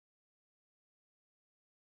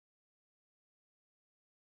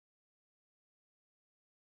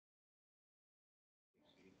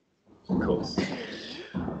Of course.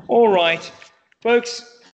 All right,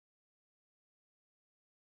 folks.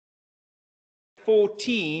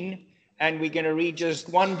 14, and we're going to read just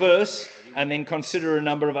one verse and then consider a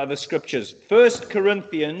number of other scriptures. 1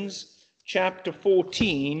 Corinthians chapter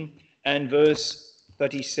 14 and verse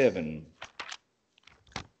 37.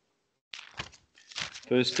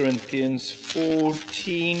 1 Corinthians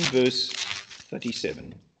 14, verse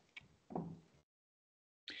 37.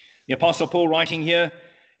 The Apostle Paul writing here,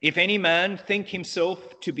 "If any man think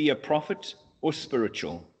himself to be a prophet or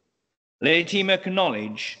spiritual, let him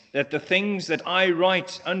acknowledge that the things that I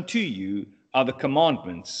write unto you are the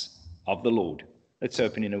commandments of the Lord." Let's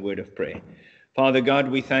open in a word of prayer. Father God,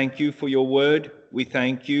 we thank you for your word. We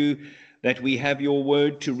thank you that we have your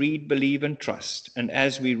word to read, believe, and trust. And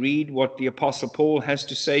as we read what the Apostle Paul has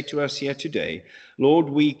to say to us here today, Lord,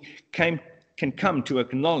 we can come to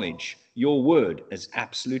acknowledge your word as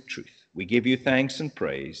absolute truth. We give you thanks and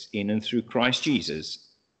praise in and through Christ Jesus.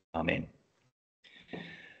 Amen.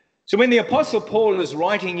 So when the Apostle Paul is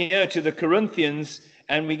writing here to the Corinthians,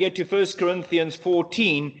 and we get to 1 Corinthians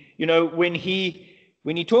 14, when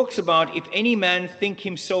he talks about if any man think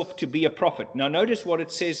himself to be a prophet. Now notice what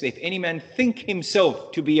it says, if any man think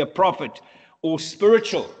himself to be a prophet or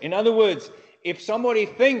spiritual. In other words, if somebody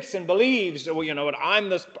thinks and believes, well, you know what, I'm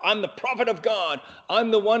the prophet of God.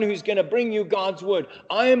 I'm the one who's going to bring you God's word.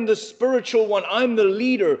 I am the spiritual one. I'm the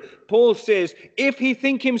leader. Paul says, if he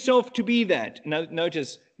think himself to be that. Now,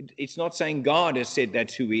 notice, it's not saying God has said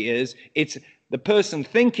that's who he is. It's the person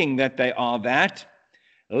thinking that they are that.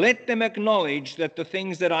 Let them acknowledge that the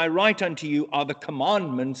things that I write unto you are the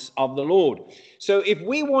commandments of the Lord. So if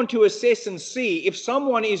we want to assess and see if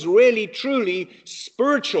someone is really, truly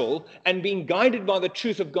spiritual and being guided by the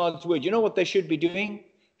truth of God's word, you know what they should be doing?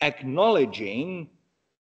 Acknowledging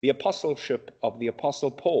the apostleship of the Apostle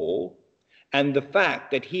Paul and the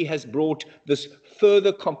fact that he has brought this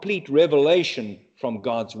further complete revelation from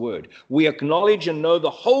God's word. We acknowledge and know the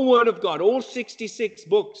whole word of God, all 66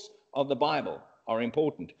 books of the Bible are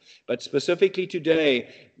important. But specifically today,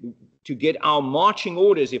 to get our marching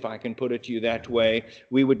orders, if I can put it to you that way,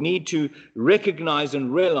 we would need to recognize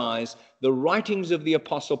and realize the writings of the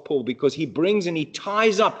Apostle Paul, because he brings and he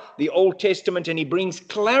ties up the Old Testament and he brings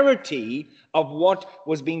clarity of what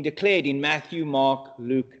was being declared in Matthew, Mark,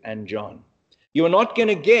 Luke, and John. You're not going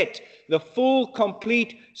to get the full,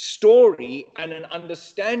 complete story and an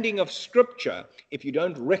understanding of Scripture if you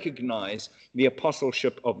don't recognize the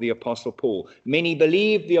apostleship of the Apostle Paul. Many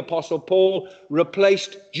believe the Apostle Paul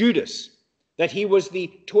replaced Judas, that he was the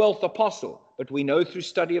 12th apostle. But we know through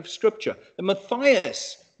study of Scripture that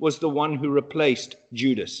Matthias was the one who replaced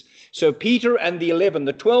Judas. So Peter and the 11,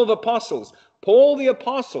 the 12 apostles, Paul the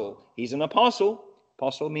apostle, he's an apostle.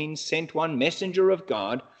 Apostle means sent one, messenger of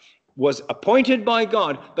God, was appointed by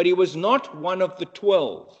God, but he was not one of the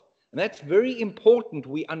 12. And that's very important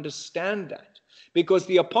we understand that, because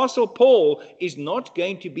the Apostle Paul is not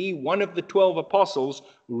going to be one of the 12 apostles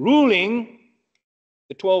ruling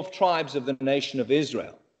the 12 tribes of the nation of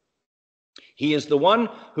Israel. He is the one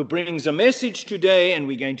who brings a message today, and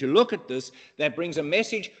we're going to look at this, that brings a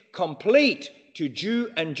message complete to Jew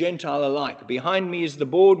and Gentile alike. Behind me is the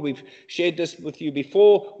board. We've shared this with you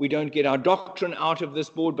before. We don't get our doctrine out of this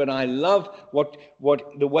board, but I love what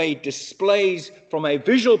the way it displays from a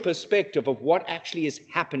visual perspective of what actually is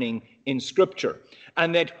happening in Scripture.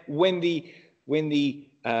 And that when the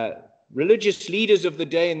religious leaders of the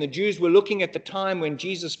day and the Jews were looking at the time when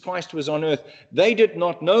Jesus Christ was on earth, they did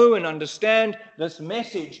not know and understand this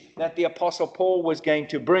message that the Apostle Paul was going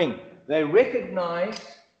to bring. They recognized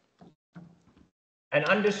and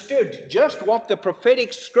understood just what the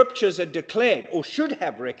prophetic scriptures had declared, or should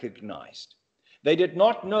have recognized. They did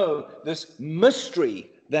not know this mystery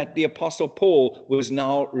that the Apostle Paul was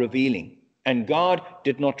now revealing. And God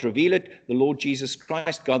did not reveal it. The Lord Jesus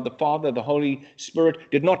Christ, God the Father, the Holy Spirit,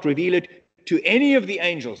 did not reveal it to any of the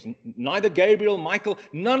angels, neither Gabriel, Michael,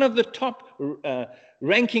 none of the top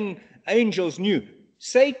ranking angels knew.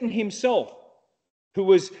 Satan himself, who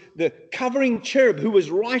was the covering cherub, who was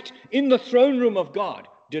right in the throne room of God,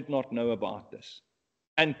 did not know about this.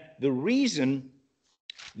 And the reason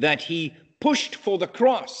that he pushed for the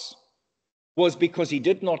cross was because he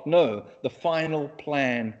did not know the final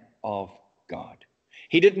plan of God.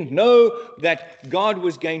 He didn't know that God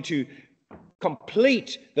was going to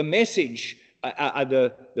complete the message,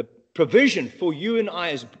 the provision for you and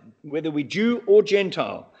I, as whether we're Jew or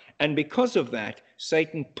Gentile. And because of that,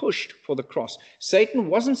 Satan pushed for the cross. Satan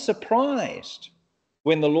wasn't surprised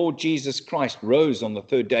when the Lord Jesus Christ rose on the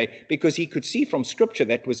third day, because he could see from Scripture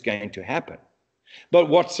that was going to happen. But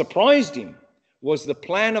what surprised him was the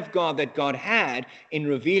plan of God that God had in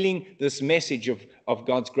revealing this message of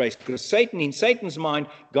God's grace. Because in Satan's mind,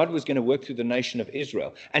 God was going to work through the nation of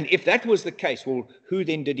Israel. And if that was the case, well, who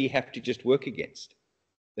then did he have to just work against?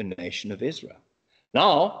 The nation of Israel.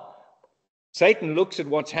 Now, Satan looks at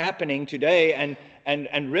what's happening today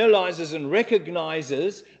and realizes and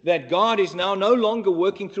recognizes that God is now no longer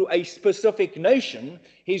working through a specific nation.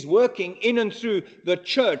 He's working in and through the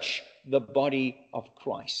church, the body of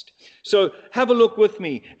Christ. So have a look with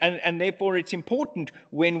me. And therefore it's important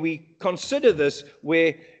when we consider this,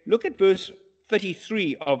 where look at verse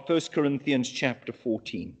 33 of 1 Corinthians chapter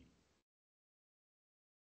 14.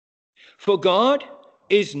 For God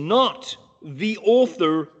is not the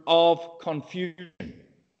author of confusion.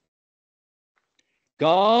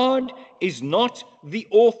 God is not the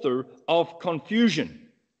author of confusion,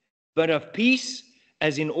 but of peace,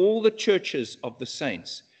 as in all the churches of the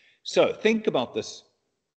saints. So think about this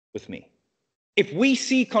with me. If we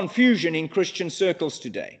see confusion in Christian circles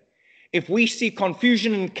today, if we see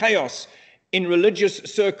confusion and chaos in religious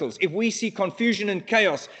circles, if we see confusion and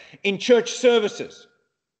chaos in church services,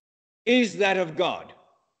 is that of God?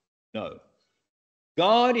 No.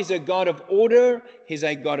 God is a God of order. He's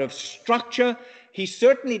a God of structure. He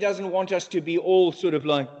certainly doesn't want us to be all sort of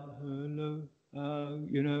like, hello,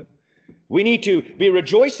 We need to be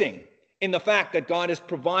rejoicing in the fact that God has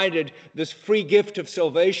provided this free gift of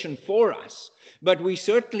salvation for us. But we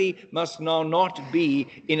certainly must now not be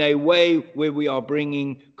in a way where we are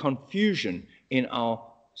bringing confusion in our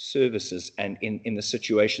services and in the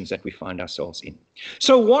situations that we find ourselves in.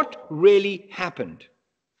 So what really happened?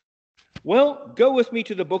 Well, go with me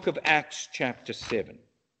to the book of Acts chapter 7.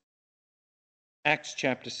 Acts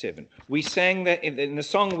chapter 7. We sang that in the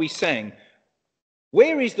song we sang,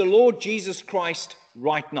 where is the Lord Jesus Christ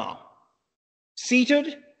right now?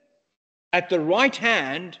 Seated at the right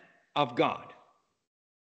hand of God.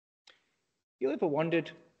 You ever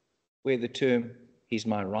wondered where the term, he's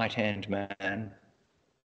my right hand man,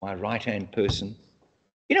 my right hand person?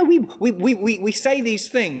 We say these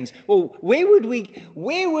things. Well, where would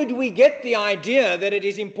we get the idea that it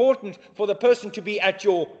is important for the person to be at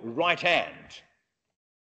your right hand?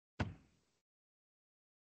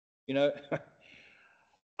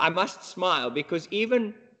 I must smile because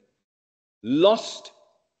even lost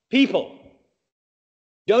people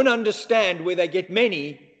don't understand where they get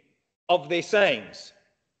many of their sayings.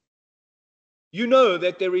 You know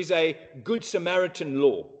that there is a Good Samaritan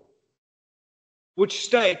law, which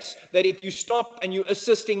states that if you stop and you're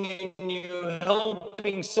assisting and you're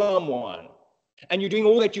helping someone and you're doing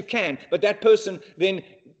all that you can, but that person then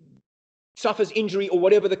suffers injury or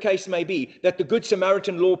whatever the case may be, that the Good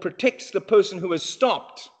Samaritan law protects the person who has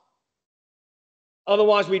stopped.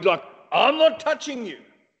 Otherwise we'd like, I'm not touching you.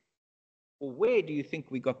 Well, where do you think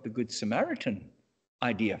we got the Good Samaritan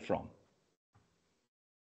idea from?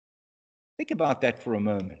 Think about that for a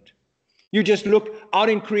moment. You just look out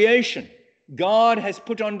in creation. God has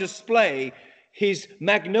put on display his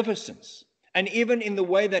magnificence. And even in the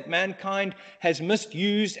way that mankind has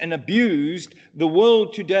misused and abused the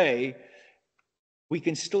world today, we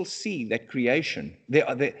can still see that creation.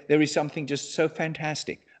 There is something just so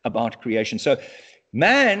fantastic about creation. So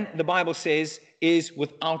man, the Bible says, is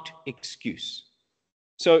without excuse.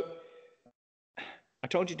 So I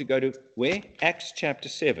told you to go to where? Acts chapter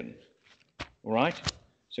 7. All right?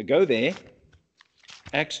 So go there.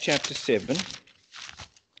 Acts chapter 7.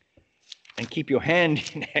 And keep your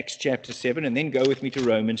hand in Acts chapter 7 and then go with me to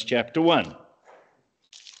Romans chapter 1.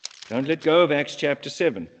 Don't let go of Acts chapter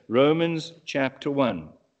 7. Romans chapter 1.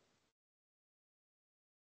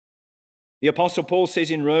 The Apostle Paul says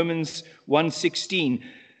in Romans 1:16,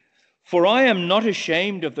 for I am not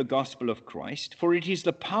ashamed of the gospel of Christ, for it is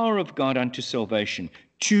the power of God unto salvation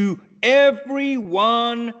to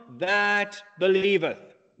everyone that believeth.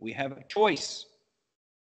 We have a choice.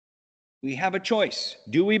 We have a choice.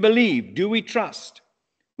 Do we believe? Do we trust?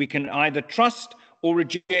 We can either trust or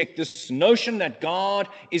reject this notion that God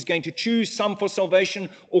is going to choose some for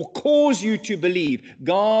salvation or cause you to believe.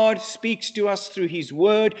 God speaks to us through his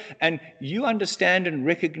word, and you understand and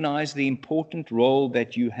recognize the important role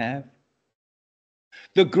that you have.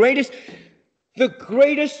 The greatest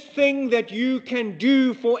thing that you can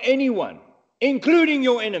do for anyone, including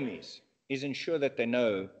your enemies, is ensure that they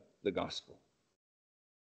know the gospel.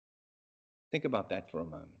 Think about that for a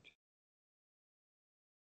moment.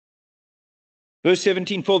 Verse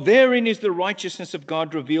 17, for therein is the righteousness of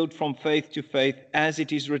God revealed from faith to faith, as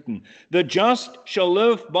it is written, the just shall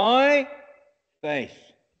live by faith.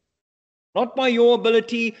 Not by your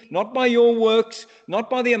ability, not by your works, not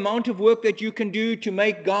by the amount of work that you can do to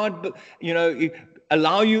make God,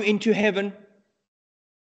 allow you into heaven.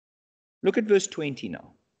 Look at verse 20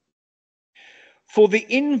 now. For the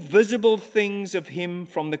invisible things of him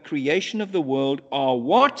from the creation of the world are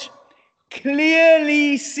what?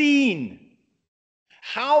 Clearly seen.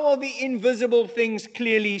 How are the invisible things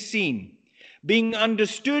clearly seen? Being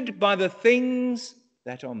understood by the things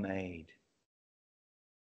that are made.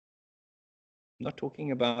 I'm not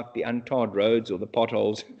talking about the untarred roads or the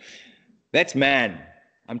potholes. That's man.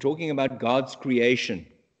 I'm talking about God's creation.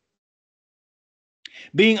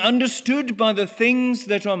 Being understood by the things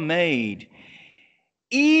that are made,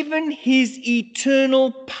 even his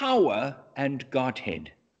eternal power and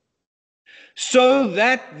Godhead, so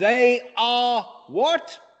that they are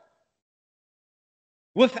what?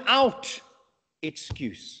 Without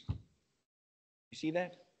excuse. You see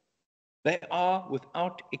that? They are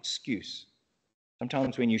without excuse.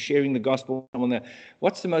 Sometimes when you're sharing the gospel,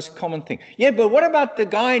 what's the most common thing? Yeah, but what about the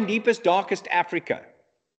guy in deepest, darkest Africa?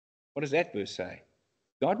 What does that verse say?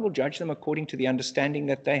 God will judge them according to the understanding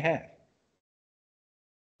that they have.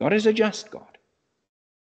 God is a just God.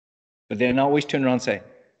 But then I always turn around and say,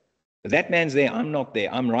 that man's there, I'm not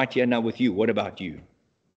there. I'm right here now with you. What about you?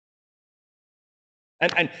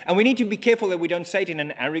 And we need to be careful that we don't say it in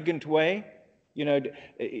an arrogant way. You know,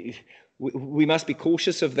 we must be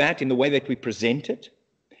cautious of that in the way that we present it.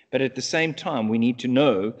 But at the same time, we need to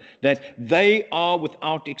know that they are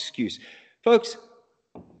without excuse. Folks,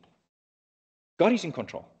 God is in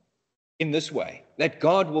control in this way, that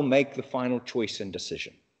God will make the final choice and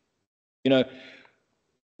decision. You know,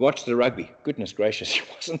 watch the rugby. Goodness gracious,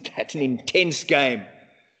 wasn't that an intense game?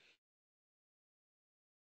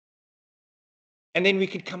 And then we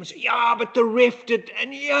could come and say, yeah, but the ref did,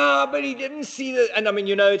 and yeah, but he didn't see the. And I mean,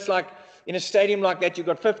 you know, it's like in a stadium like that, you've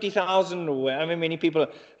got 50,000 or however many people,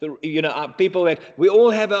 people that we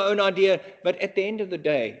all have our own idea. But at the end of the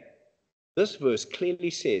day, this verse clearly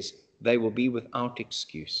says they will be without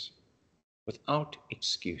excuse. Without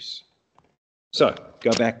excuse. So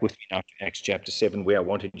go back with me now to Acts chapter 7, where I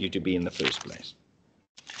wanted you to be in the first place.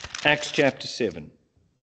 Acts chapter 7.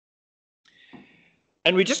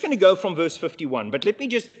 And we're just going to go from verse 51, but let me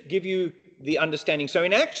just give you the understanding. So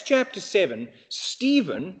in Acts chapter 7,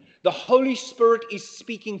 Stephen, the Holy Spirit is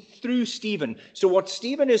speaking through Stephen. So what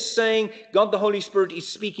Stephen is saying, God the Holy Spirit is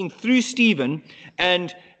speaking through Stephen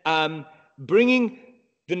and bringing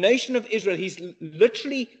the nation of Israel. He's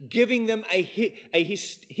literally giving them a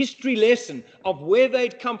history lesson of where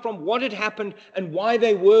they'd come from, what had happened, and why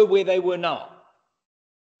they were where they were now.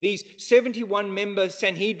 These 71-member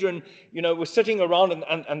Sanhedrin, were sitting around,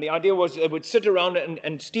 and the idea was they would sit around,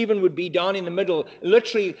 and Stephen would be down in the middle.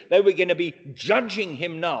 Literally, they were going to be judging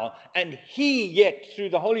him now, and he yet, through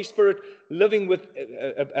the Holy Spirit living with,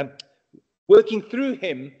 working through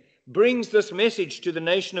him, brings this message to the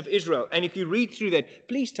nation of Israel. And if you read through that,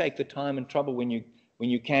 please take the time and trouble when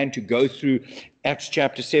you can to go through Acts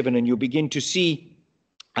chapter 7, and you'll begin to see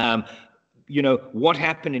what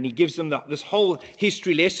happened, and he gives them this whole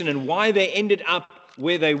history lesson and why they ended up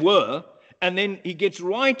where they were. And then he gets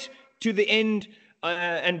right to the end,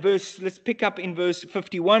 and let's pick up in verse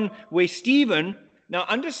 51, where Stephen, now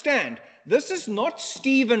understand, this is not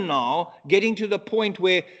Stephen now getting to the point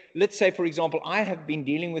where, let's say, for example, I have been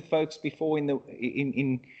dealing with folks before in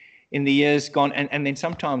the years gone, and then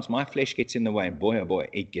sometimes my flesh gets in the way, and boy, oh boy,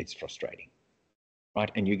 it gets frustrating,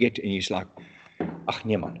 right? And you're like, ach,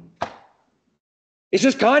 nee, man. Is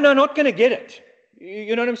this guy now not going to get it?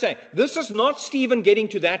 You know what I'm saying? This is not Stephen getting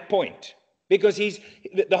to that point, because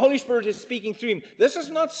the Holy Spirit is speaking through him. This is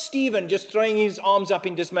not Stephen just throwing his arms up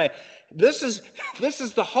in dismay. This is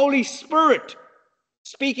the Holy Spirit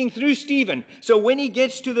speaking through Stephen. So when he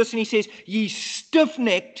gets to this and he says, ye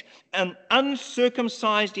stiff-necked and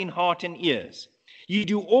uncircumcised in heart and ears, ye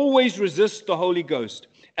do always resist the Holy Ghost,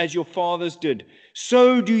 as your fathers did.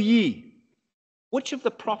 So do ye. Which of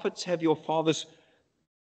the prophets have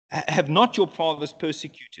not your fathers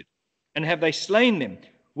persecuted? And have they slain them,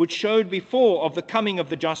 which showed before of the coming of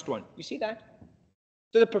the just one? You see that?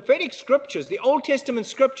 So the prophetic scriptures, the Old Testament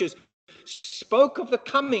scriptures, spoke of the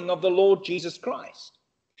coming of the Lord Jesus Christ.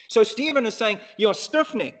 So Stephen is saying, you're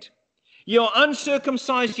stiff-necked. You're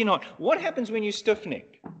uncircumcised in heart. What happens when you're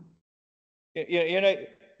stiff-necked? You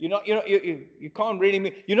can't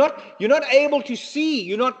really, you're not able to see.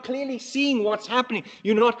 You're not clearly seeing what's happening.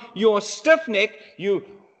 You're stiff-necked.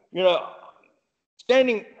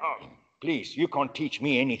 Standing, oh, please, you can't teach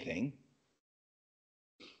me anything.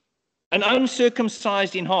 And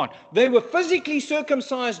uncircumcised in heart. They were physically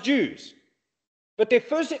circumcised Jews, but their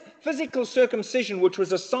physical circumcision, which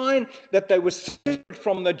was a sign that they were separate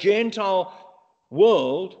from the Gentile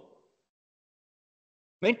world,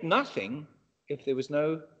 meant nothing if there was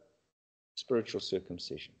no spiritual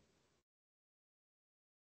circumcision.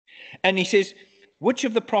 And he says, which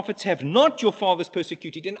of the prophets have not your fathers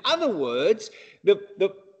persecuted? In other words,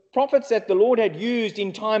 the prophets that the Lord had used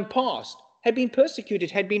in time past had been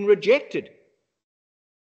persecuted, had been rejected.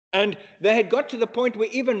 And they had got to the point where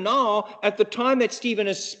even now, at the time that Stephen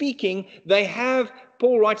is speaking, they have,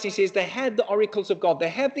 Paul writes, he says, they had the oracles of God. They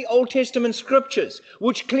have the Old Testament scriptures,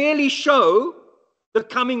 which clearly show the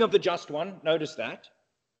coming of the just one. Notice that.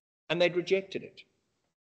 And they'd rejected it.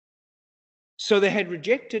 So they had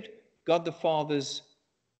rejected God the Father's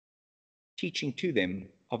teaching to them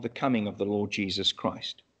of the coming of the Lord Jesus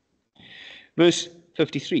Christ. Verse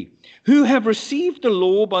 53, who have received the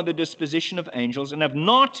law by the disposition of angels and have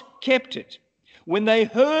not kept it. When they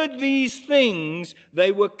heard these things,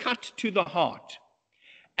 they were cut to the heart,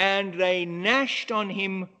 and they gnashed on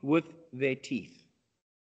him with their teeth.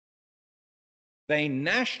 They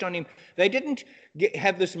gnashed on him. They didn't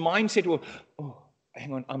have this mindset of, oh,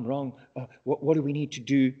 hang on, I'm wrong. What do we need to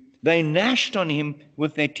do? They gnashed on him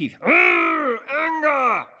with their teeth.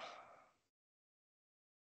 Anger!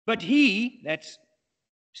 But he, that's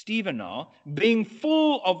Stephen now, being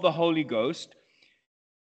full of the Holy Ghost,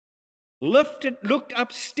 looked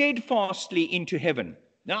up steadfastly into heaven.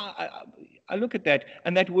 Now, I look at that,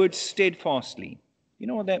 and that word steadfastly, you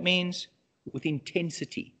know what that means? With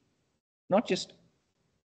intensity. Not just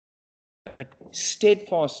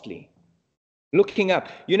steadfastly. Looking up.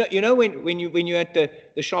 You know when you're at the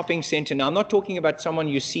shopping center, now I'm not talking about someone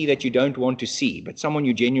you see that you don't want to see, but someone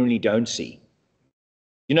you genuinely don't see.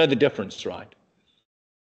 You know the difference, right?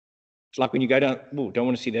 It's like when you go down, oh, don't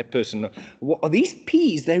want to see that person. These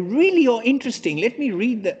P's, they really are interesting. Let me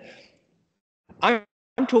read the. I'm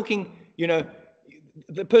talking,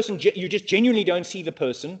 the person, you just genuinely don't see the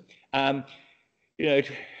person. Up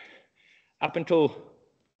until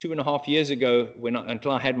 2.5 years ago,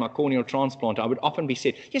 until I had my corneal transplant, I would often be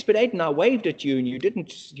said, yes, but Aidan, I waved at you and you didn't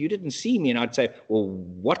see me. And I'd say, well,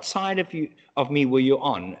 what side of me were you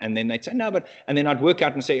on? And then they'd say, no, and then I'd work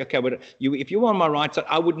out and say, okay, but if you were on my right side,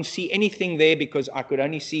 I wouldn't see anything there because I could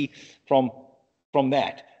only see from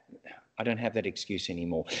that. I don't have that excuse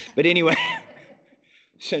anymore. But anyway,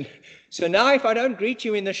 so now if I don't greet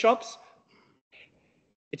you in the shops,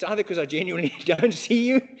 it's either because I genuinely don't see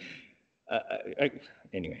you.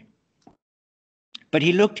 Anyway, but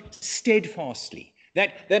he looked steadfastly.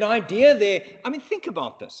 That idea there, I mean, think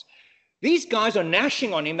about this. These guys are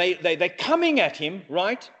gnashing on him. They're coming at him,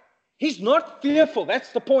 right? He's not fearful.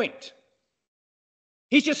 That's the point.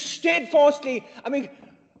 He's just steadfastly. I mean,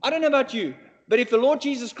 I don't know about you, but if the Lord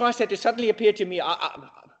Jesus Christ had to suddenly appear to me, I'm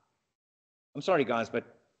sorry, guys, but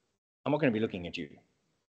I'm not going to be looking at you,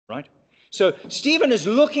 right? So Stephen is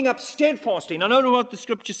looking up steadfastly. And I know what the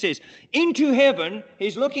scripture says. Into heaven,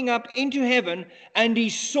 he's looking up into heaven, and he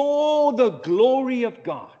saw the glory of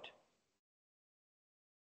God.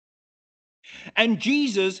 And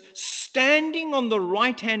Jesus standing on the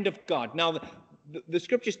right hand of God. Now, the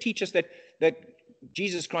scriptures teach us that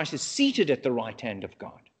Jesus Christ is seated at the right hand of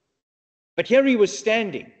God. But here he was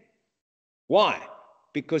standing. Why?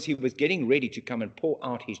 Because he was getting ready to come and pour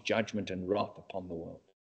out his judgment and wrath upon the world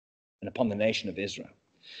and upon the nation of Israel.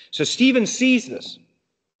 So Stephen sees this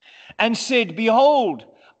and said, behold,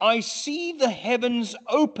 I see the heavens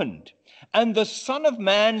opened and the Son of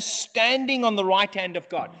Man standing on the right hand of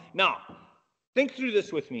God. Now, think through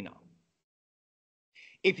this with me now.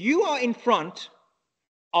 If you are in front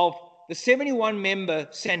of the 71-member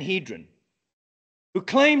Sanhedrin who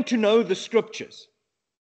claim to know the scriptures,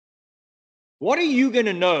 what are you going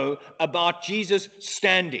to know about Jesus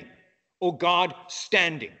standing or God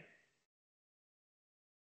standing?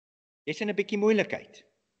 Dis 'n bietjie moeilikheid,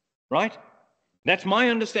 right? That's my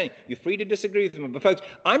understanding. You're free to disagree with me, but folks,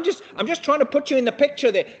 I'm just trying to put you in the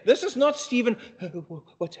picture there. This is not Stephen.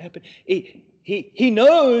 What's happened? He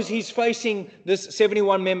knows he's facing this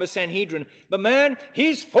 71-member Sanhedrin, but man,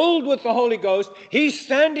 he's filled with the Holy Ghost. He's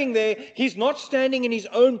standing there. He's not standing in his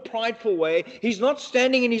own prideful way. He's not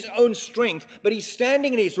standing in his own strength, but he's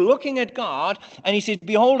standing and he's looking at God, and he says,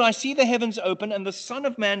 "Behold, I see the heavens open, and the Son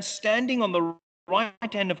of Man standing on the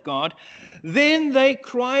right hand of God." Then they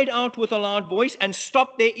cried out with a loud voice and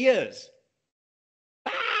stopped their ears.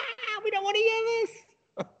 We don't want to hear this.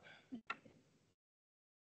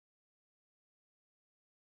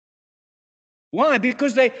 Why?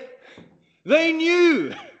 Because they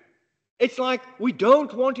knew. It's like, we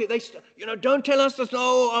don't want it. Don't tell us this.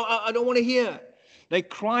 No, I don't want to hear. They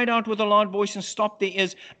cried out with a loud voice and stopped their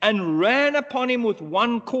ears and ran upon him with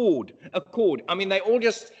one accord. I mean, they all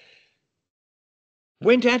just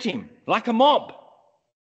went at him like a mob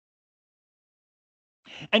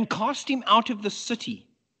and cast him out of the city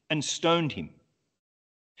and stoned him.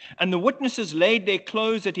 And the witnesses laid their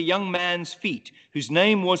clothes at a young man's feet, whose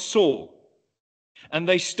name was Saul. And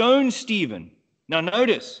they stoned Stephen. Now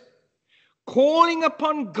notice, calling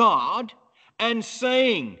upon God and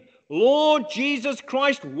saying, Lord Jesus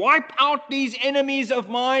Christ, wipe out these enemies of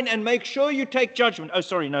mine and make sure you take judgment. Oh,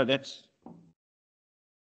 sorry, no, that's...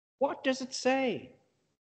 What does it say?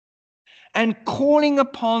 And calling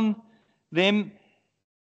upon them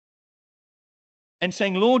and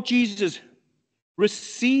saying, Lord Jesus,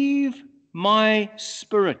 receive my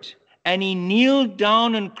spirit. And he kneeled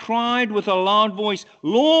down and cried with a loud voice,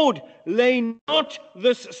 Lord, lay not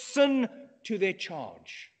this sin to their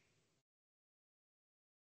charge.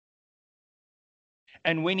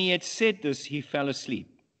 And when he had said this, he fell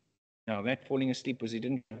asleep. Now, that falling asleep was he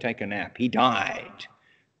didn't take a nap. He died.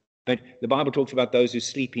 But the Bible talks about those who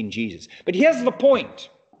sleep in Jesus. But here's the point.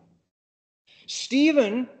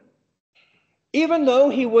 Stephen, even though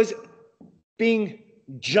he was being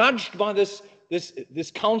judged by this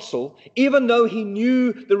council, even though he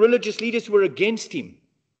knew the religious leaders were against him,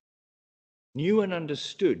 knew and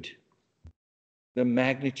understood the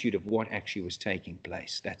magnitude of what actually was taking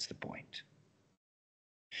place. That's the point.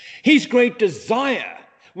 His great desire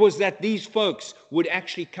was that these folks would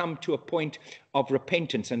actually come to a point of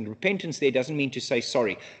repentance. And repentance there doesn't mean to say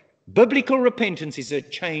sorry. Biblical repentance is a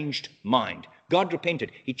changed mind. God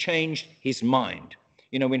repented. He changed his mind.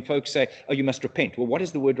 You know, when folks say, oh, you must repent. Well, what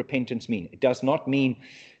does the word repentance mean? It does not mean,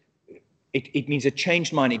 it means a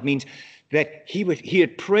changed mind. It means that he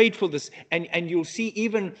had prayed for this. And you'll see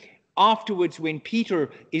even afterwards when Peter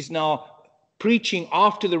is now preaching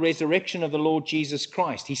after the resurrection of the Lord Jesus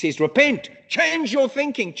Christ, he says, repent, change your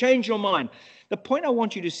thinking, change your mind. The point I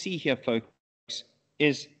want you to see here, folks,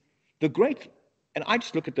 is the great, and I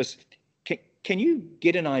just look at this, can you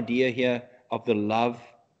get an idea here of the love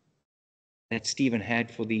that Stephen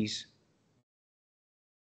had for these?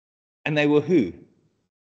 And they were who?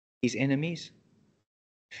 His enemies.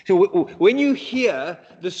 So when you hear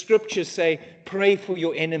the scriptures say, pray for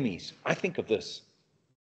your enemies, I think of this.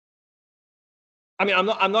 I mean,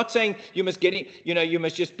 I'm not saying you must you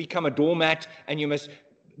must just become a doormat and you must,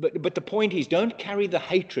 but the point is, don't carry the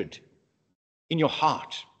hatred in your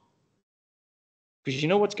heart. Because you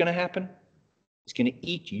know what's going to happen? It's going to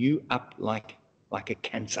eat you up like a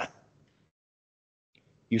cancer.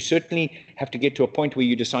 You certainly have to get to a point where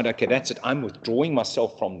you decide, okay, that's it. I'm withdrawing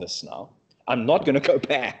myself from this now. I'm not going to go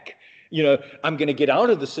back. You know, I'm going to get out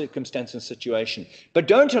of the circumstance and situation. But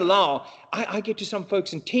don't allow, I get to some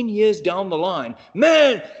folks and 10 years down the line,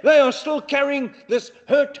 man, they are still carrying this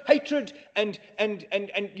hurt, hatred, and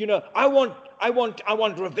you know, I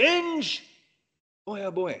want revenge. Boy,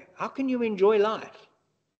 oh boy, how can you enjoy life?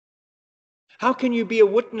 How can you be a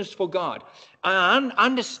witness for God? I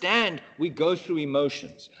understand we go through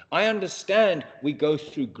emotions. I understand we go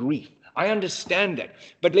through grief. I understand that.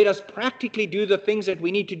 But let us practically do the things that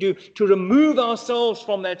we need to do to remove ourselves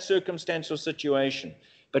from that circumstance or situation,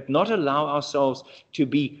 but not allow ourselves to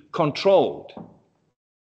be controlled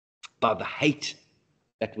by the hate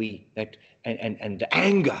and the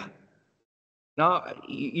anger. Now,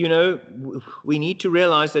 you know, we need to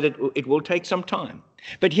realize that it will take some time.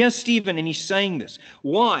 But here's Stephen, and he's saying this.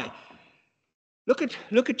 Why? Look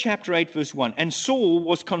at chapter 8, verse 1. And Saul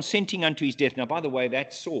was consenting unto his death. Now, by the way,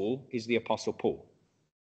 that Saul is the Apostle Paul.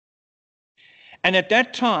 And at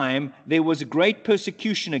that time, there was a great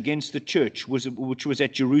persecution against the church, which was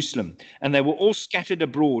at Jerusalem. And they were all scattered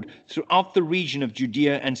abroad throughout the region of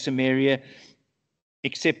Judea and Samaria,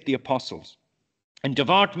 except the apostles. And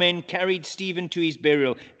devout men carried Stephen to his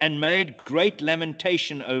burial and made great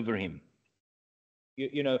lamentation over him.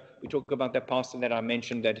 You know, we talk about that pastor that I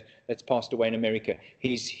mentioned that's passed away in America,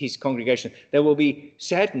 his congregation. They will be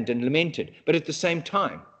saddened and lamented. But at the same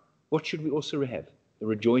time, what should we also have? The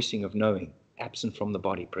rejoicing of knowing, absent from the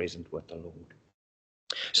body, present with the Lord.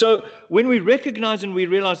 So when we recognize and we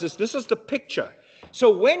realize this is the picture. So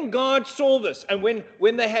when God saw this, and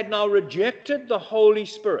when they had now rejected the Holy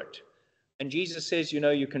Spirit, and Jesus says, you know,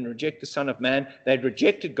 you can reject the Son of Man. They'd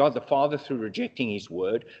rejected God the Father through rejecting his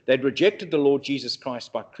word. They'd rejected the Lord Jesus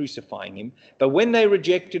Christ by crucifying him. But when they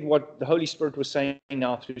rejected what the Holy Spirit was saying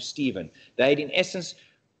now through Stephen, they had in essence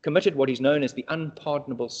committed what is known as the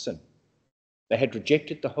unpardonable sin. They had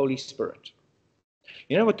rejected the Holy Spirit.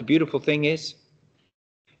 You know what the beautiful thing is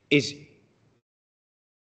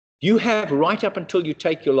you have right up until you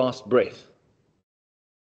take your last breath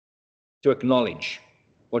to acknowledge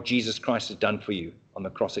what Jesus Christ has done for you on the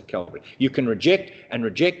cross at Calvary. You can reject and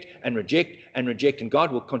reject and reject and reject, and God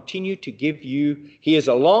will continue to give you, he is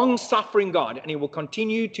a long-suffering God, and he will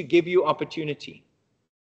continue to give you opportunity.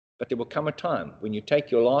 But there will come a time when you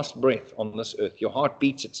take your last breath on this earth, your heart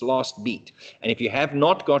beats its last beat. And if you have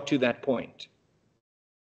not got to that point,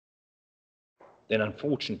 then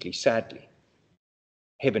unfortunately, sadly,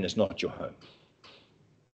 heaven is not your home.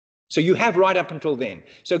 So you have right up until then.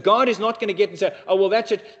 So God is not going to get and say, oh, well,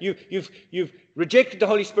 that's it. You've rejected the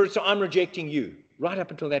Holy Spirit, so I'm rejecting you. Right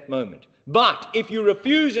up until that moment. But if you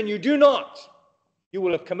refuse and you do not, you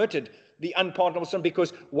will have committed the unpardonable sin,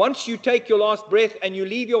 because once you take your last breath and you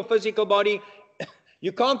leave your physical body,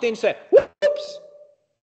 you can't then say, whoops,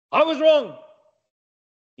 I was wrong.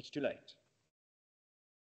 It's too late.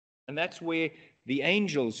 And that's where the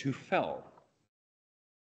angels who fell,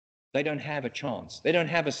 they don't have a chance. They don't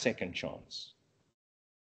have a second chance.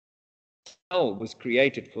 Hell was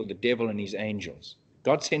created for the devil and his angels.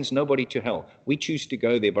 God sends nobody to hell. We choose to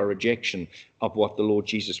go there by rejection of what the Lord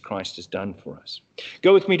Jesus Christ has done for us.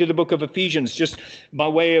 Go with me to the book of Ephesians, just by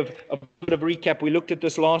way of a bit of recap. We looked at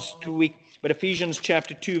this last week, but Ephesians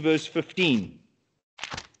chapter 2, verse 15.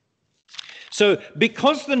 So,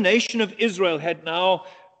 because the nation of Israel had now,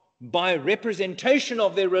 by representation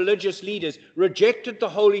of their religious leaders, rejected the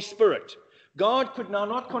Holy Spirit, God could now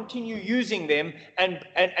not continue using them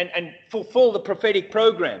and fulfill the prophetic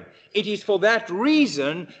program. It is for that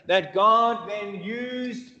reason that God then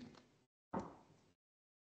used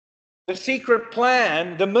the secret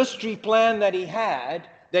plan, the mystery plan that he had,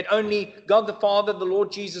 that only God the Father, the Lord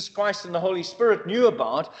Jesus Christ, and the Holy Spirit knew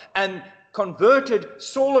about, and converted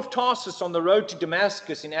Saul of Tarsus on the road to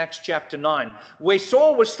Damascus in Acts chapter 9, where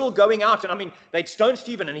Saul was still going out. And I mean, they'd stoned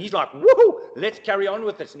Stephen, and he's like, woohoo, let's carry on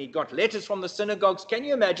with this. And he got letters from the synagogues. Can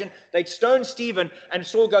you imagine? They'd stoned Stephen, and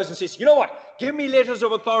Saul goes and says, you know what? Give me letters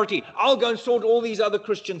of authority. I'll go and sort all these other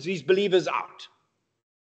Christians, these believers out.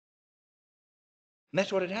 And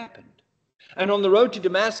that's what had happened. And on the road to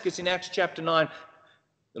Damascus in Acts chapter 9,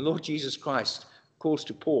 the Lord Jesus Christ calls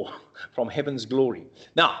to pour from heaven's glory.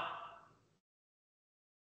 Now,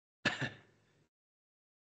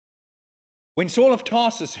 when Saul of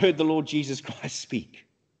Tarsus heard the Lord Jesus Christ speak,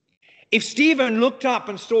 if Stephen looked up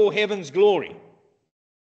and saw heaven's glory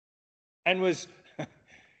and was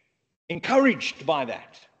encouraged by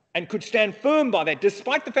that and could stand firm by that,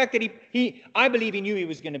 despite the fact that I believe he knew he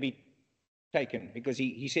was going to be taken, because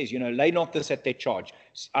he says, lay not this at their charge.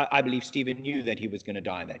 I believe Stephen knew that he was going to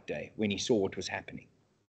die that day when he saw what was happening.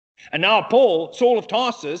 And now Paul, Saul of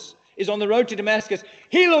Tarsus, is on the road to Damascus.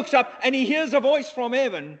 He looks up and he hears a voice from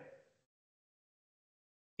heaven.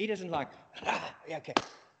 He doesn't like, okay.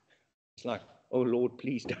 It's like, oh Lord,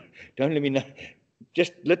 please don't let me know.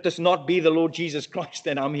 Just let this not be the Lord Jesus Christ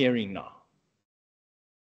that I'm hearing now.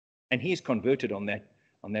 And he's converted on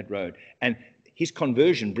that road. And his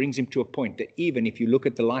conversion brings him to a point that even if you look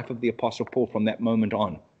at the life of the Apostle Paul from that moment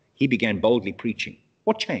on, he began boldly preaching.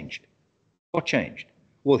 What changed? What changed?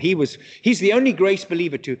 Well, he's the only grace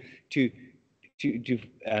believer to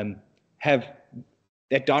have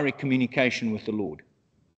that direct communication with the Lord.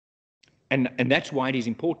 And that's why it is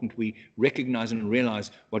important we recognize and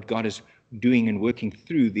realize what God is doing and working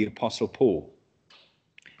through the Apostle Paul.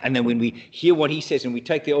 And then when we hear what he says and we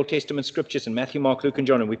take the Old Testament scriptures in Matthew, Mark, Luke, and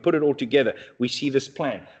John, and we put it all together, we see this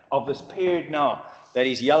plan of this period now that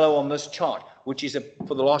is yellow on this chart, which is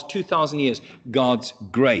for the last 2,000 years, God's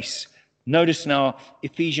grace. Notice now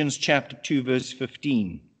Ephesians chapter 2, verse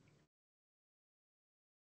 15.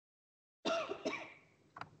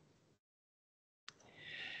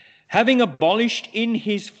 Having abolished in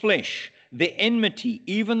his flesh the enmity,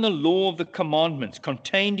 even the law of the commandments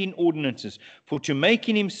contained in ordinances, for to make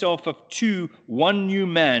in himself of two one new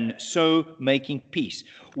man, so making peace.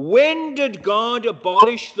 When did God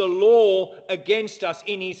abolish the law against us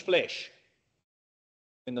in his flesh?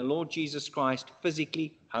 When the Lord Jesus Christ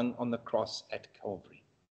physically hung on the cross at Calvary.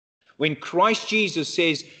 When Christ Jesus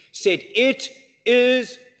said, it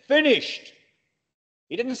is finished.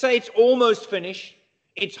 He didn't say it's almost finished.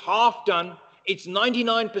 It's half done. It's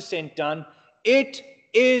 99% done. It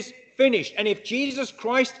is finished. And if Jesus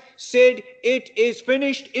Christ said it is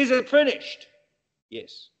finished, is it finished?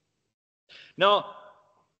 Yes. Now,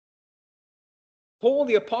 Paul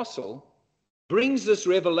the Apostle brings this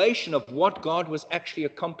revelation of what God was actually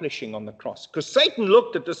accomplishing on the cross. Because Satan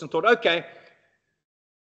looked at this and thought, okay,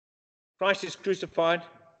 Christ is crucified,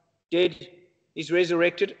 dead, he's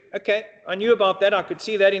resurrected. Okay, I knew about that. I could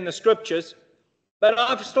see that in the scriptures. But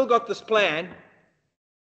I've still got this plan.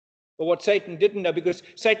 But what Satan didn't know, because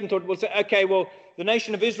Satan thought, well, the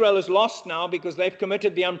nation of Israel is lost now because they've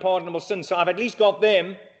committed the unpardonable sin. So I've at least got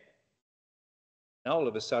them. Now all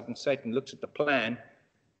of a sudden, Satan looks at the plan,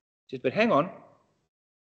 says, but hang on.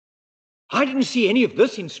 I didn't see any of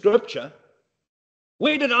this in Scripture.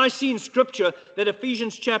 Where did I see in Scripture that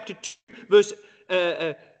Ephesians chapter 2, verse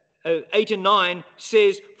 8 and 9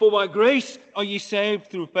 says, "For by grace are ye saved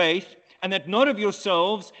through faith, and that not of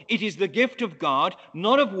yourselves, it is the gift of God,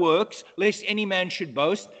 not of works, lest any man should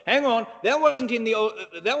boast." Hang on, that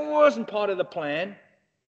wasn't part of the plan.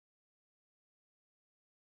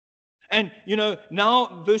 And,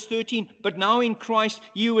 now, verse 13, "But now in Christ,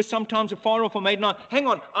 you were sometimes afar off or made nigh." Hang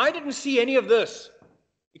on, I didn't see any of this.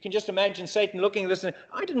 You can just imagine Satan looking at this, and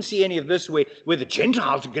I didn't see any of this where the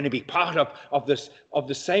Gentiles are going to be part of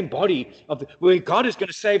the same body, where God is going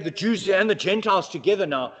to save the Jews and the Gentiles together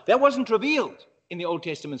now. That wasn't revealed in the Old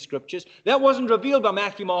Testament Scriptures. That wasn't revealed by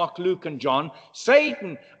Matthew, Mark, Luke, and John.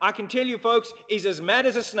 Satan, I can tell you folks, is as mad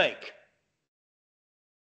as a snake.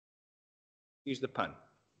 Use the pun.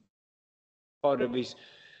 Part of he's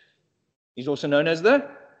also known as the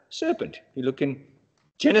serpent. You look in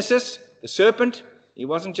Genesis, the serpent, he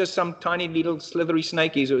wasn't just some tiny little slithery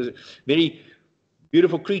snake. He was a very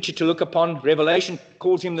beautiful creature to look upon. Revelation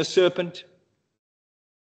calls him the serpent.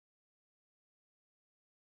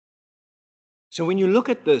 So when you look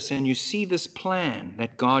at this and you see this plan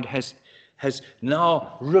that God has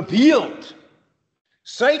now revealed,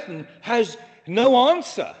 Satan has no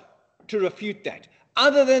answer to refute that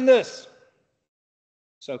other than this: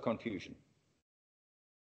 sow confusion.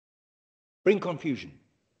 Bring confusion.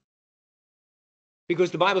 Because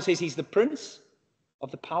the Bible says he's the prince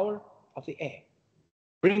of the power of the air.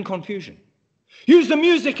 Bring confusion. Use the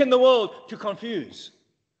music in the world to confuse.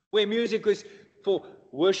 Where music was for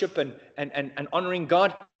worship and honoring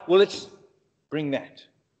God, well, let's bring that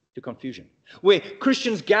to confusion. Where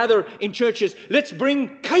Christians gather in churches, let's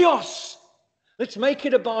bring chaos. Let's make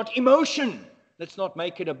it about emotion. Let's not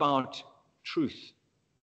make it about truth.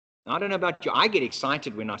 Now, I don't know about you. I get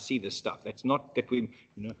excited when I see this stuff. That's not that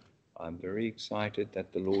I'm very excited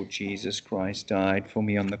that the Lord Jesus Christ died for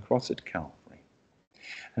me on the cross at Calvary.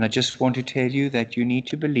 And I just want to tell you that you need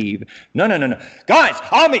to believe. No. Guys,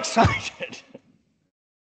 I'm excited.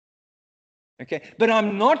 Okay, but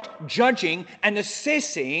I'm not judging and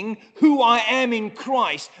assessing who I am in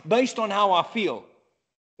Christ based on how I feel.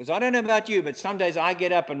 Because I don't know about you, but some days I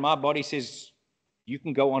get up and my body says, "You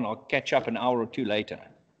can go on, I'll catch up an hour or two later."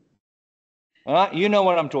 All right, you know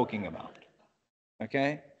what I'm talking about.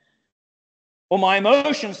 Okay? Or my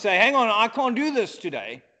emotions say, "Hang on, I can't do this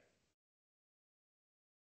today."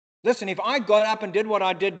 Listen, if I got up and did what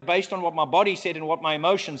I did based on what my body said and what my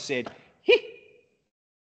emotions said,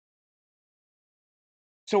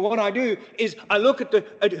 So what I do is I look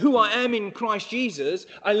at who I am in Christ Jesus.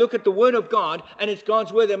 I look at the Word of God, and it's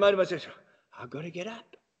God's Word that motivates me. I've got to get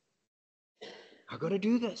up. I've got to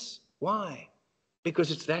do this. Why?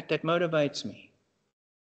 Because it's that motivates me.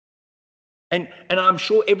 And I'm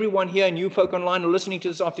sure everyone here and you folk online who are listening to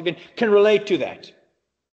this afternoon can relate to that.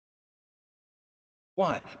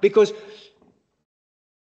 Why? Because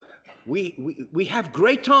we have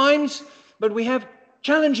great times, but we have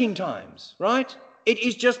challenging times, right? It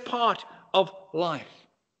is just part of life.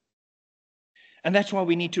 And that's why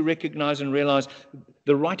we need to recognize and realize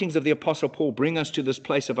the writings of the Apostle Paul bring us to this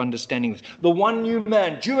place of understanding this. The one new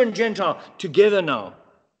man, Jew and Gentile, together now.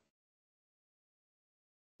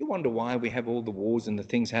 You wonder why we have all the wars and the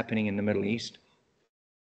things happening in the Middle East? Do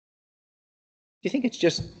you think it's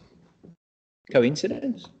just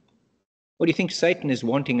coincidence? Or do you think Satan is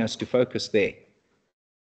wanting us to focus there?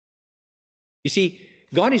 You see,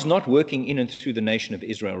 God is not working in and through the nation of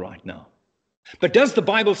Israel right now. But does the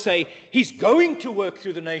Bible say he's going to work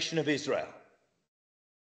through the nation of Israel?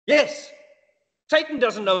 Yes. Satan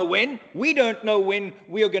doesn't know when. We don't know when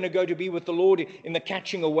we are going to go to be with the Lord in the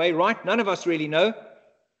catching away, right? None of us really know.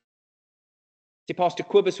 See, Pastor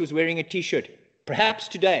Quibus was wearing a T-shirt. Perhaps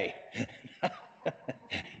today.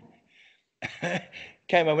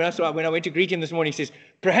 Came on when I went to greet him this morning, he says,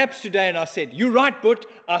 "Perhaps today." And I said, "You're right, but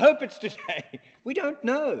I hope it's today." We don't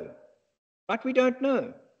know. Right? We don't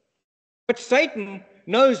know. But Satan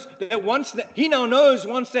knows that he now knows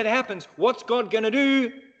once that happens, what's God going to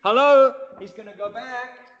do? Hello? He's going to go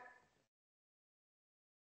back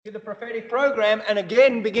to the prophetic program and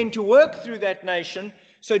again begin to work through that nation.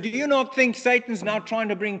 So do you not think Satan's now trying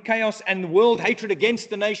to bring chaos and world hatred against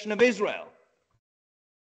the nation of Israel?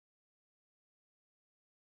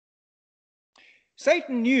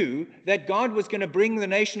 Satan knew that God was going to bring the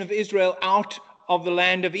nation of Israel out of the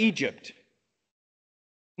land of Egypt.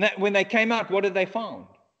 When they came out, what did they find?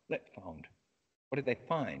 What did they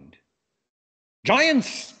find?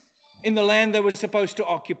 Giants in the land they were supposed to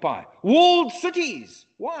occupy. Walled cities.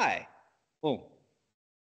 Why? Well,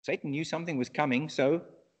 Satan knew something was coming, so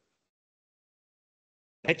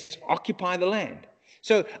let's occupy the land.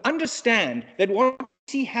 So understand that what we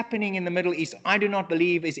see happening in the Middle East, I do not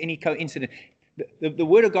believe is any coincidence. The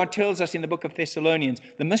Word of God tells us in the book of Thessalonians,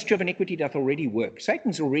 the mystery of iniquity doth already work.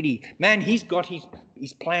 Satan's already, he's got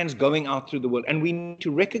his plans going out through the world. And we need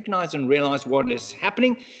to recognize and realize what is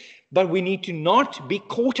happening, but we need to not be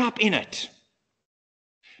caught up in it.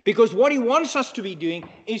 Because what he wants us to be doing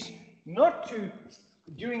is not to,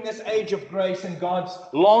 during this age of grace and God's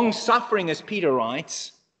long suffering, as Peter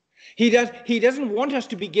writes, he doesn't want us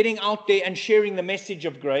to be getting out there and sharing the message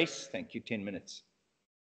of grace. Thank you, 10 minutes.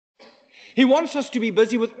 He wants us to be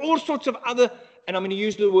busy with all sorts of other, and I'm going to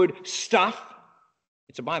use the word stuff.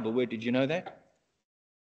 It's a Bible word. Did you know that?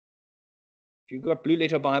 If you've got Blue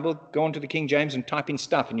Letter Bible, go onto the King James and type in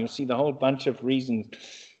stuff, and you'll see the whole bunch of reasons,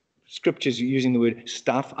 scriptures using the word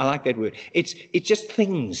stuff. I like that word. It's just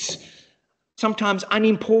things, sometimes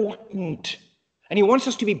unimportant. And he wants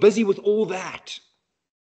us to be busy with all that.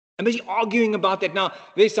 I'm busy arguing about that. Now,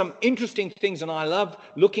 there's some interesting things, and I love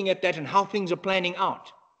looking at that and how things are planning out.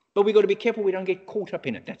 But we've got to be careful we don't get caught up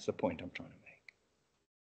in it. That's the point I'm trying to make.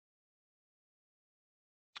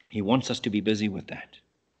 He wants us to be busy with that.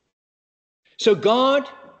 So God,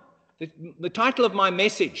 the title of my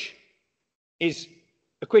message is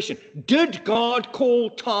a question. Did God call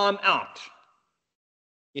time out?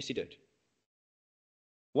 Yes, he did.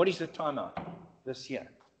 What is the time out this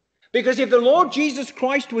year? Because if the Lord Jesus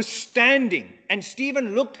Christ was standing and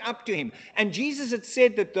Stephen looked up to him, and Jesus had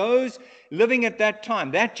said that those living at that time,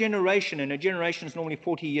 that generation, and a generation is normally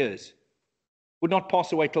 40 years, would not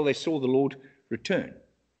pass away till they saw the Lord return.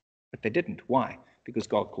 But they didn't. Why? Because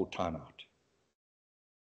God called time out.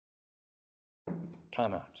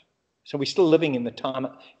 Time out. So we're still living in the time,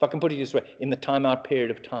 if I can put it this way, in the time out period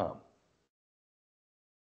of time.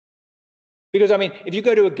 Because, if you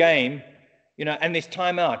go to a game, and there's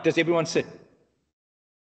time out, does everyone sit?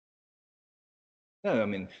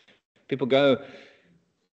 No, people go,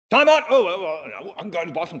 time out, I can go to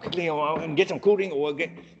the bathroom quickly, or I can get some cool drink, or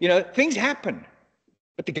things happen.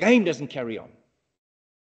 But the game doesn't carry on.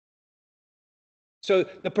 So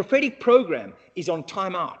the prophetic program is on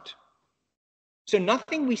time out. So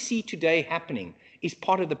nothing we see today happening is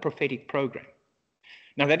part of the prophetic program.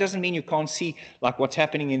 Now, that doesn't mean you can't see like what's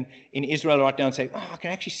happening in Israel right now and say, I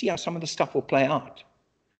can actually see how some of the stuff will play out.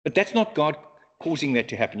 But that's not God causing that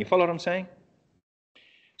to happen. You follow what I'm saying?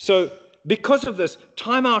 So because of this,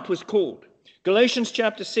 time out was called. Galatians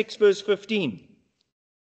chapter 6, verse 15.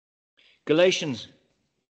 Galatians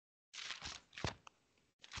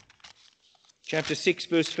chapter 6,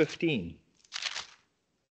 verse 15.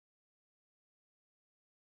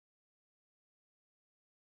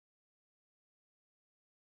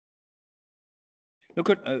 Look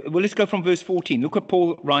at, let's go from verse 14. Look what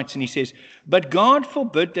Paul writes, and he says, but God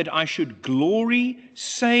forbid that I should glory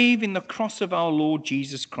save in the cross of our Lord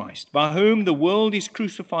Jesus Christ, by whom the world is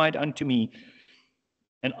crucified unto me,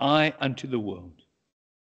 and I unto the world.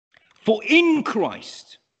 For in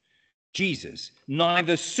Christ Jesus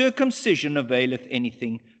neither circumcision availeth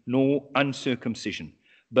anything, nor uncircumcision,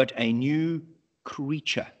 but a new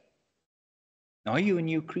creature. Now, are you a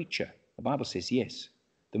new creature? The Bible says yes.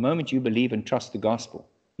 The moment you believe and trust the gospel,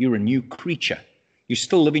 you're a new creature. You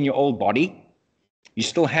still live in your old body. You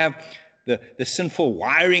still have the sinful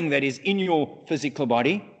wiring that is in your physical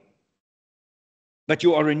body. But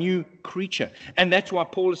you are a new creature. And that's why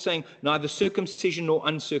Paul is saying neither circumcision nor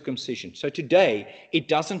uncircumcision. So today, it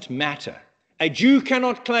doesn't matter. A Jew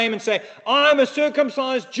cannot claim and say, I'm a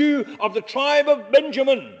circumcised Jew of the tribe of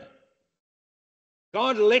Benjamin.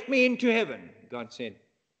 God, let me into heaven. God said,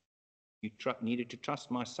 you needed to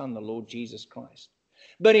trust my Son, the Lord Jesus Christ.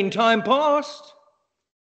 But in time past,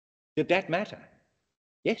 did that matter?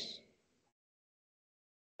 Yes.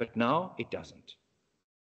 But now it doesn't.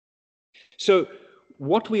 So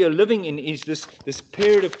what we are living in is this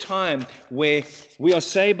period of time where we are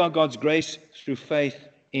saved by God's grace through faith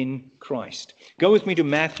in Christ. Go with me to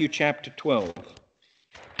Matthew chapter 12.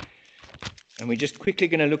 And we're just quickly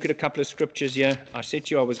going to look at a couple of scriptures here. I said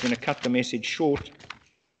to you I was going to cut the message short.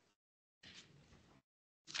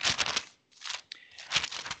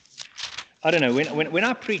 I don't know, when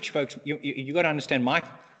I preach, folks, you got to understand, my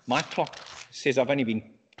clock says I've only been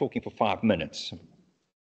talking for 5 minutes.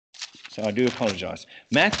 So I do apologize.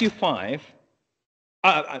 Matthew 12,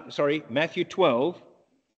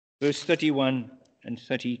 verse 31 and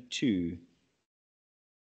 32.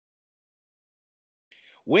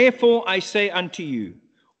 Wherefore I say unto you,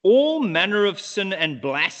 all manner of sin and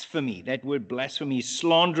blasphemy, that word blasphemy is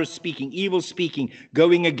slanderous speaking, evil speaking,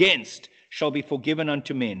 going against, shall be forgiven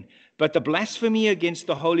unto men. But the blasphemy against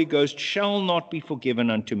the Holy Ghost shall not be forgiven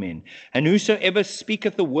unto men. And whosoever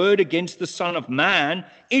speaketh a word against the Son of Man,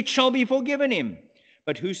 it shall be forgiven him.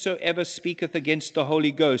 But whosoever speaketh against the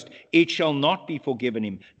Holy Ghost, it shall not be forgiven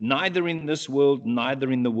him, neither in this world,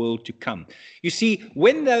 neither in the world to come. You see,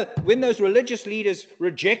 when those religious leaders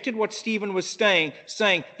rejected what Stephen was saying,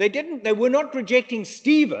 they were not rejecting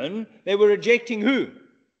Stephen, they were rejecting who?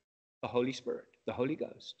 The Holy Spirit, the Holy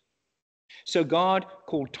Ghost. So God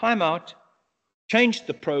called timeout, changed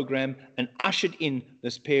the program, and ushered in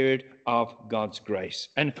this period of God's grace.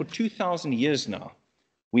 And for 2,000 years now,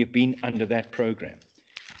 we've been under that program.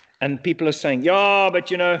 And people are saying, yeah, but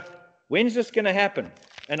when's this going to happen?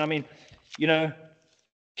 And I mean,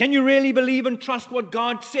 can you really believe and trust what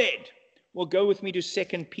God said? Well, go with me to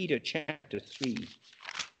 2 Peter chapter 3.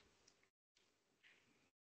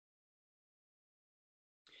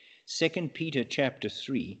 2 Peter chapter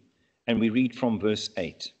 3, and we read from verse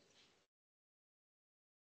 8.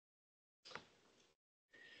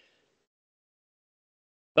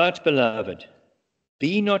 But, beloved,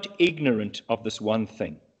 be not ignorant of this one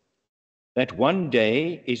thing, that one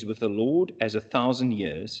day is with the Lord as 1,000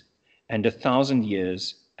 years, and 1,000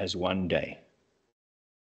 years as one day.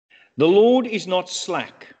 The Lord is not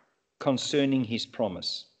slack concerning his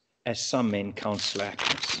promise, as some men count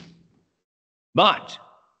slackness, but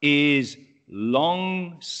is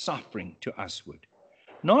long-suffering to usward,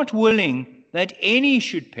 not willing that any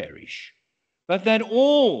should perish, but that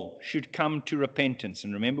all should come to repentance.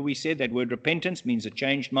 And remember, we said that word repentance means a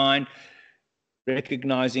changed mind,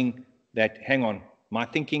 recognizing that, hang on, my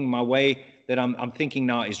thinking, my way that I'm thinking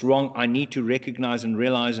now is wrong. I need to recognize and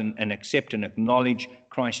realize and accept and acknowledge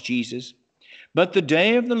Christ Jesus. But the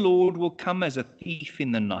day of the Lord will come as a thief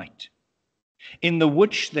in the night, in the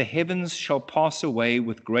which the heavens shall pass away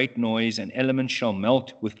with great noise, and elements shall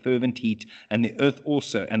melt with fervent heat, and the earth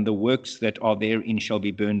also, and the works that are therein shall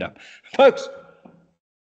be burned up. Folks,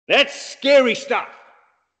 that's scary stuff.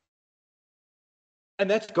 And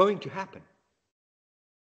that's going to happen.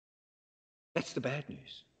 That's the bad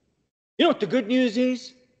news. You know what the good news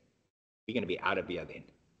is? You're going to be out of here then.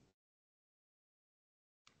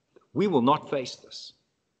 We will not face this.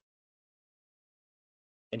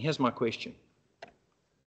 And here's my question.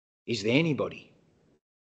 Is there anybody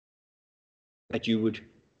that you would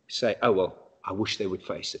say, oh, well, I wish they would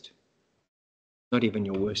face it? Not even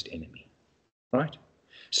your worst enemy, right?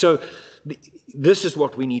 So this is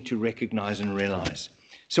what we need to recognize and realize.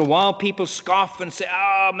 So while people scoff and say,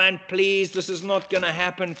 oh, man, please, this is not going to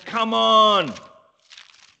happen, come on.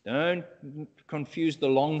 Don't confuse the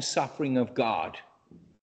long-suffering of God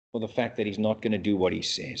for the fact that he's not going to do what he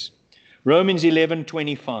says. Romans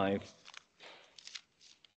 11:25.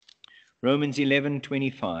 Romans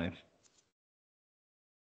 11:25.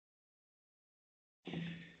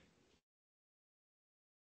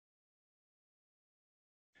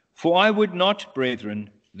 For I would not,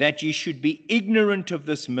 brethren, that ye should be ignorant of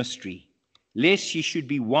this mystery, lest ye should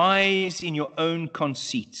be wise in your own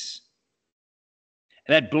conceits.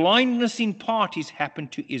 That blindness in part is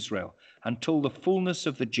happened to Israel, until the fullness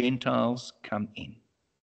of the Gentiles come in.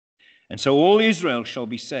 And so all Israel shall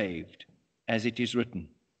be saved, as it is written,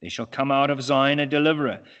 there shall come out of Zion a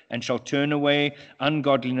deliverer, and shall turn away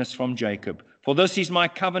ungodliness from Jacob. For this is my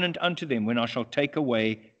covenant unto them, when I shall take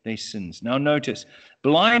away their sins. Now notice,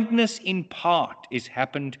 blindness in part is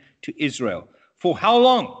happened to Israel. For how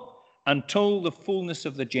long? Until the fullness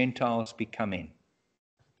of the Gentiles be come in.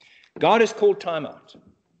 God has called time out.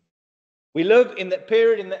 We live in that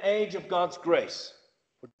period, in the age of God's grace,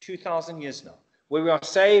 for 2,000 years now, where we are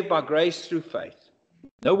saved by grace through faith.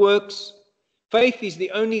 No works. Faith is the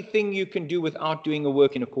only thing you can do without doing a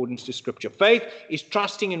work in accordance to Scripture. Faith is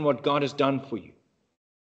trusting in what God has done for you.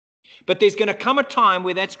 But there's going to come a time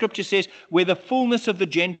where that Scripture says, where the fullness of the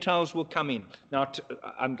Gentiles will come in. Now,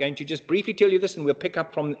 I'm going to just briefly tell you this, and we'll pick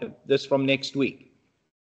up from this from next week.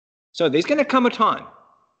 So there's going to come a time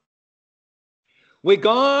where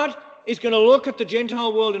God is going to look at the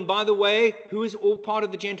Gentile world, and by the way, who is all part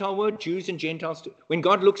of the Gentile world? Jews and Gentiles. When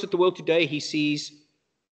God looks at the world today, he sees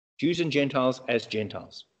Jews and Gentiles as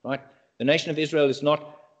Gentiles, right? The nation of Israel is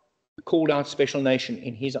not a called out special nation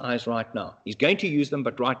in his eyes right now. He's going to use them,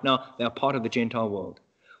 but right now they are part of the Gentile world.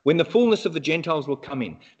 When the fullness of the Gentiles will come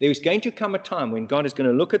in, there is going to come a time when God is going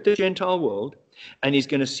to look at the Gentile world, and he's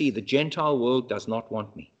going to see the Gentile world does not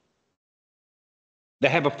want me. They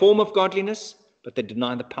have a form of godliness, but they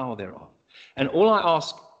deny the power thereof. And all I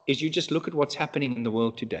ask is you just look at what's happening in the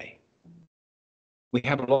world today. We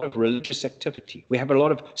have a lot of religious activity. We have a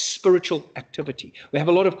lot of spiritual activity. We have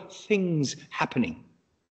a lot of things happening.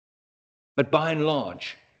 But by and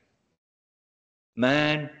large,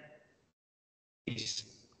 man is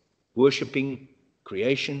worshipping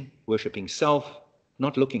creation, worshipping self,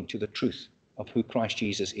 not looking to the truth of who Christ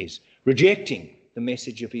Jesus is, rejecting the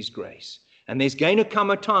message of his grace. And there's going to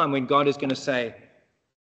come a time when God is going to say,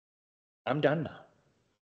 I'm done now.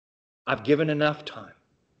 I've given enough time.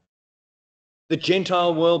 The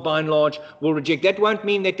Gentile world, by and large, will reject. That won't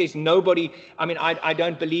mean that there's nobody. I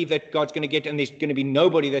don't believe that God's going to get, and there's going to be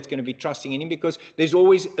nobody that's going to be trusting in him, because there's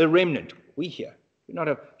always a remnant. We're here. We're not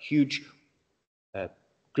a huge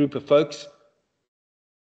group of folks.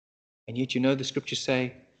 And yet, the scriptures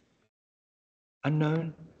say,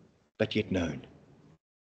 unknown, but yet known.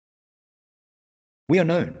 We are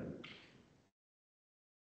known.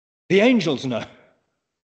 The angels know.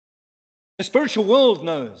 The spiritual world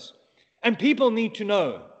knows. And people need to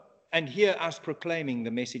know and hear us proclaiming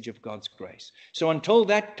the message of God's grace. So until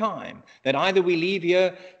that time, that either we leave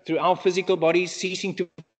here through our physical bodies ceasing to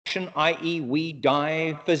function, i.e. we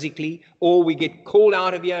die physically, or we get called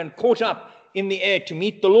out of here and caught up in the air to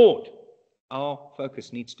meet the Lord, our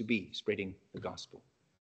focus needs to be spreading the gospel.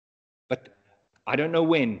 But I don't know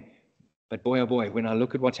when, but boy, oh boy, when I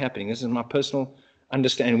look at what's happening, this is my personal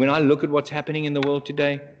understanding, when I look at what's happening in the world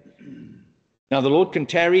today, now, the Lord can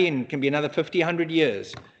tarry and can be another 50, 100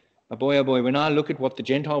 years. But boy, oh boy, when I look at what the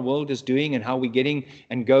Gentile world is doing and how we're getting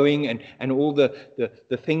and going and all the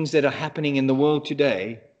things that are happening in the world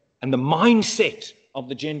today and the mindset of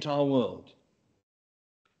the Gentile world,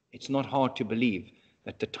 it's not hard to believe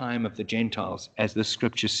that the time of the Gentiles, as the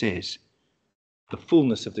scripture says, the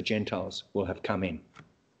fullness of the Gentiles will have come in.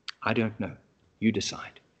 I don't know. You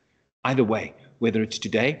decide. Either way, whether it's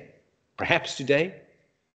today, perhaps today,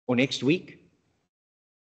 or next week,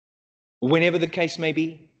 or whenever the case may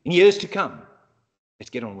be, in years to come,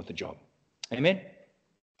 let's get on with the job. Amen.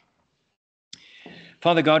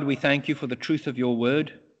 Father God, we thank you for the truth of your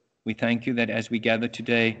word. We thank you that as we gather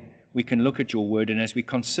today, we can look at your word, and as we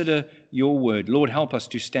consider your word, Lord, help us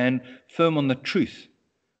to stand firm on the truth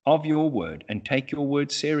of your word and take your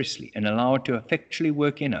word seriously and allow it to effectually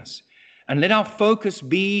work in us. And let our focus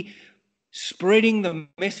be spreading the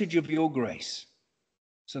message of your grace,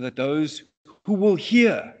 so that those who will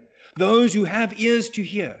hear, those who have ears to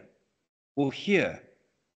hear, will hear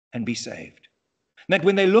and be saved. That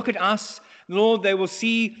when they look at us, Lord, they will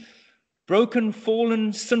see broken,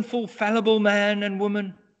 fallen, sinful, fallible man and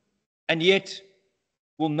woman, and yet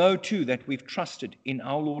will know too that we've trusted in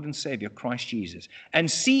our Lord and Savior, Christ Jesus, and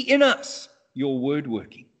see in us your word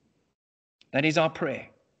working. That is our prayer.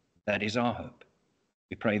 That is our hope.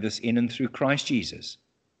 We pray this in and through Christ Jesus.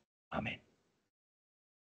 Amen.